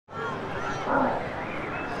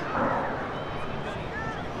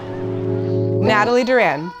Natalie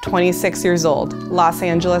Duran, 26 years old, Los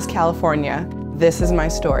Angeles, California. This is my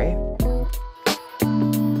story.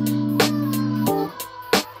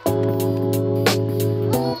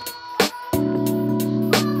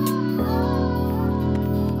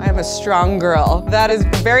 I'm a strong girl that is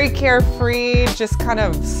very carefree, just kind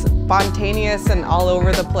of spontaneous and all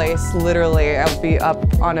over the place. Literally, I'll be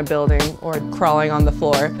up on a building or crawling on the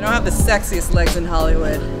floor. I don't have the sexiest legs in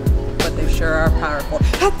Hollywood, but they sure are powerful.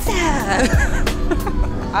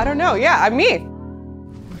 I don't know, yeah, I'm me.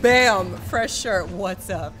 Bam, fresh shirt, what's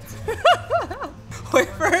up? Wait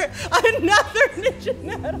for another Ninja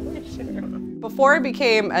Natalie shirt. Before I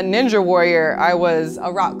became a ninja warrior, I was a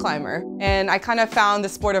rock climber. And I kind of found the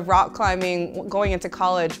sport of rock climbing going into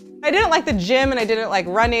college. I didn't like the gym and I didn't like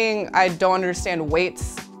running. I don't understand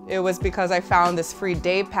weights. It was because I found this free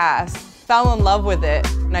day pass, fell in love with it,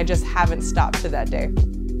 and I just haven't stopped to that day.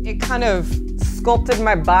 It kind of sculpted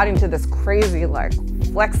my body into this crazy like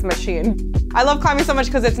flex machine. I love climbing so much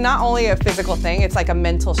because it's not only a physical thing, it's like a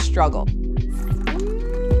mental struggle.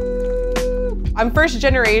 I'm first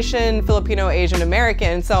generation Filipino Asian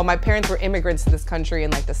American, so my parents were immigrants to this country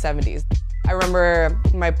in like the 70s. I remember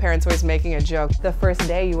my parents always making a joke, the first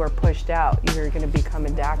day you were pushed out, you were gonna become a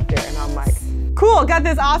doctor. And I'm like, cool, got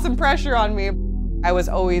this awesome pressure on me. I was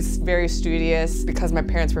always very studious because my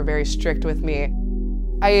parents were very strict with me.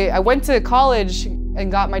 I went to college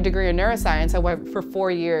and got my degree in neuroscience. I went for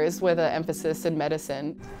 4 years with an emphasis in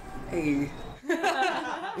medicine. Hey.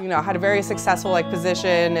 You know, I had a very successful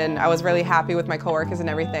position and I was really happy with my coworkers and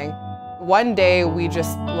everything. One day we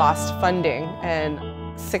just lost funding and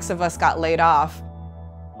 6 of us got laid off.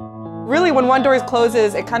 Really, when one door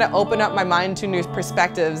closes, it kind of opened up my mind to new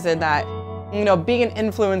perspectives in that, you know, being an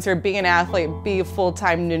influencer, being an athlete, be a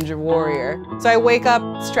full-time ninja warrior. So I wake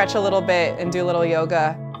up, stretch a little bit, and do a little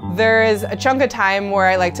yoga. There is a chunk of time where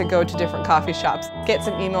I like to go to different coffee shops, get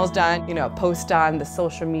some emails done, you know, post on the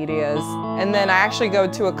social medias. And then I actually go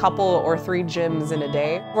to a couple or 3 gyms in a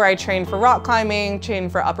day where I train for rock climbing, train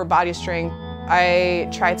for upper body strength. I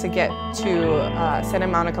try to get to Santa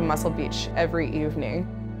Monica Muscle Beach every evening.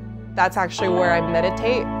 That's actually where I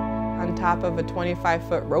meditate on top of a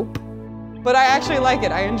 25-foot rope. But I actually like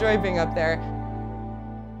it. I enjoy being up there.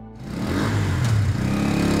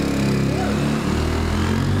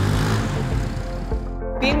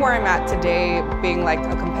 Being where I'm at today, being like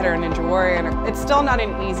a competitor ninja warrior, it's still not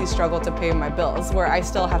an easy struggle to pay my bills, where I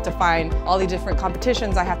still have to find all the different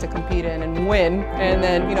competitions I have to compete in and win, and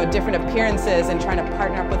then, you know, different appearances and trying to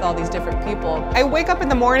partner up with all these different people. I wake up in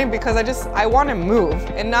the morning because I want to move,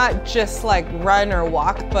 and not just like run or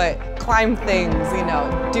walk, but climb things, you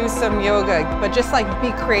know, do some yoga, but just like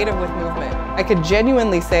be creative with movement. I could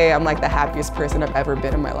genuinely say I'm like the happiest person I've ever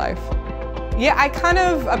been in my life. Yeah, I kind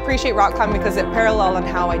of appreciate rock climbing because it parallels on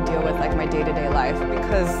how I deal with like my day-to-day life,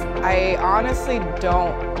 because I honestly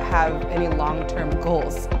don't have any long-term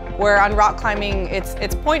goals. Where on rock climbing, it's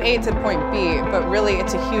point A to point B, but really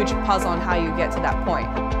it's a huge puzzle on how you get to that point.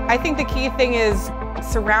 I think the key thing is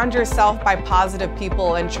surround yourself by positive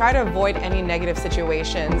people and try to avoid any negative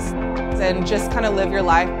situations and just kind of live your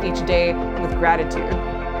life each day with gratitude.